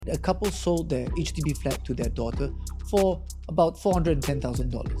A couple sold their HDB flat to their daughter for about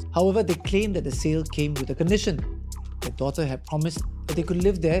 $410,000. However, they claimed that the sale came with a condition. Their daughter had promised that they could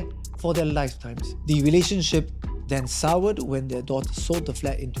live there for their lifetimes. The relationship then soured when their daughter sold the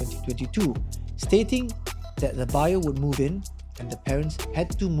flat in 2022, stating that the buyer would move in and the parents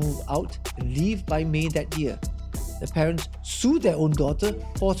had to move out and leave by May that year. The parents sued their own daughter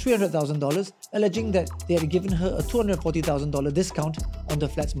for $300,000, alleging that they had given her a $240,000 discount on the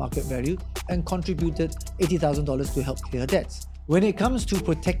flat's market value and contributed $80,000 to help clear her debts. When it comes to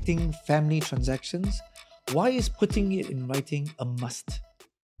protecting family transactions, why is putting it in writing a must?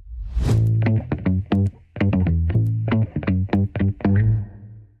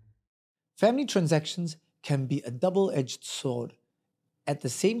 Family transactions can be a double-edged sword. At the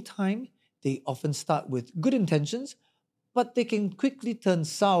same time, they often start with good intentions, but they can quickly turn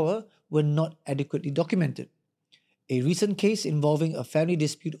sour when not adequately documented. A recent case involving a family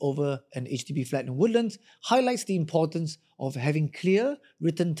dispute over an HDB flat in Woodlands highlights the importance of having clear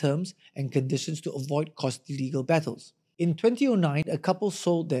written terms and conditions to avoid costly legal battles. In 2009, a couple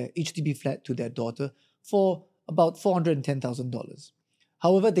sold their HDB flat to their daughter for about $410,000.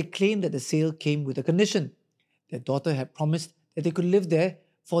 However, they claimed that the sale came with a condition. Their daughter had promised that they could live there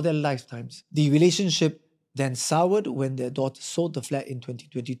for their lifetimes. The relationship then soured when their daughter sold the flat in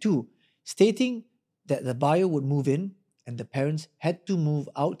 2022, stating that the buyer would move in and the parents had to move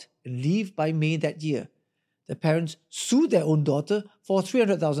out and leave by May that year. The parents sued their own daughter for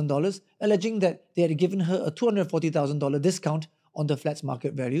 $300,000, alleging that they had given her a $240,000 discount on the flat's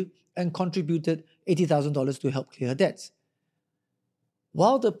market value and contributed $80,000 to help clear her debts.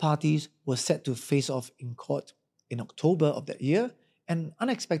 While the parties were set to face off in court in October of that year, an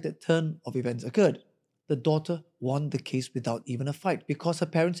unexpected turn of events occurred. The daughter won the case without even a fight because her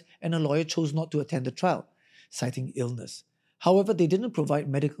parents and a lawyer chose not to attend the trial, citing illness. However, they didn't provide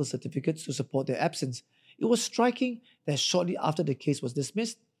medical certificates to support their absence. It was striking that shortly after the case was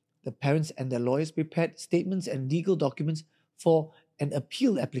dismissed, the parents and their lawyers prepared statements and legal documents for an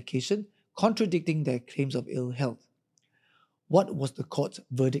appeal application contradicting their claims of ill health. What was the court's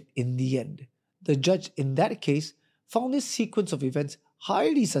verdict in the end? The judge in that case found this sequence of events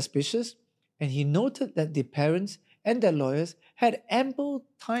highly suspicious, and he noted that the parents and their lawyers had ample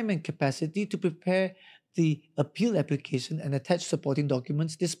time and capacity to prepare the appeal application and attach supporting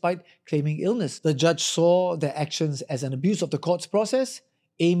documents despite claiming illness. The judge saw their actions as an abuse of the court's process,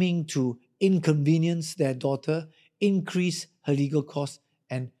 aiming to inconvenience their daughter, increase her legal costs,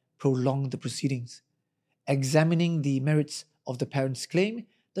 and prolong the proceedings. Examining the merits of the parents' claim,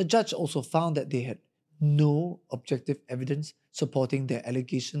 the judge also found that they had no objective evidence supporting their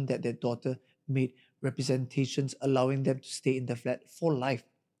allegation that their daughter made representations allowing them to stay in the flat for life.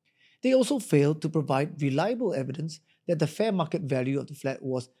 They also failed to provide reliable evidence that the fair market value of the flat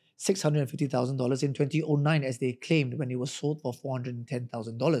was $650,000 in 2009 as they claimed when it was sold for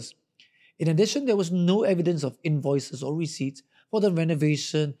 $410,000. In addition, there was no evidence of invoices or receipts for the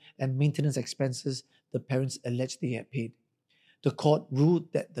renovation and maintenance expenses the parents alleged they had paid. The court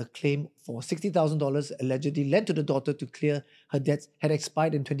ruled that the claim for $60,000 allegedly led to the daughter to clear her debts had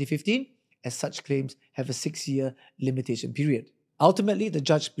expired in 2015, as such claims have a 6-year limitation period. Ultimately, the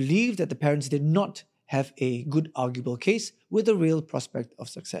judge believed that the parents did not have a good arguable case with a real prospect of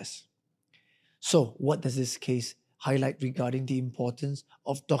success. So, what does this case highlight regarding the importance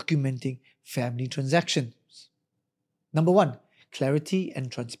of documenting family transactions? Number 1, clarity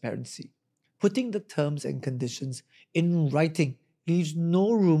and transparency. Putting the terms and conditions in writing leaves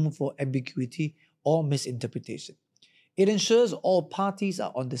no room for ambiguity or misinterpretation. It ensures all parties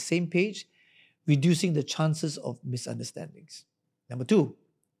are on the same page, reducing the chances of misunderstandings. Number 2,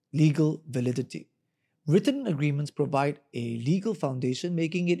 legal validity. Written agreements provide a legal foundation,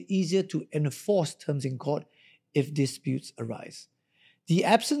 making it easier to enforce terms in court if disputes arise. The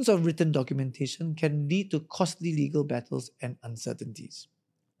absence of written documentation can lead to costly legal battles and uncertainties.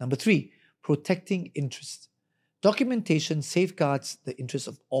 Number 3, protecting interests. Documentation safeguards the interests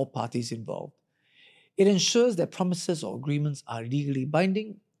of all parties involved. It ensures that promises or agreements are legally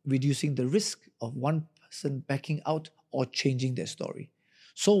binding, reducing the risk of one person backing out or changing their story.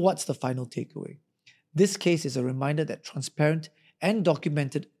 So what's the final takeaway? This case is a reminder that transparent and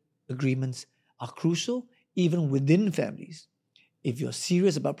documented agreements are crucial even within families. If you're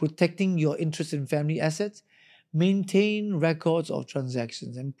serious about protecting your interest in family assets, maintain records of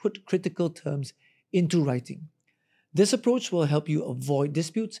transactions and put critical terms into writing. This approach will help you avoid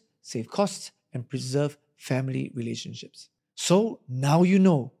disputes, save costs, and preserve family relationships. So now you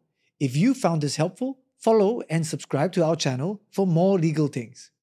know. If you found this helpful, follow and subscribe to our channel for more legal things.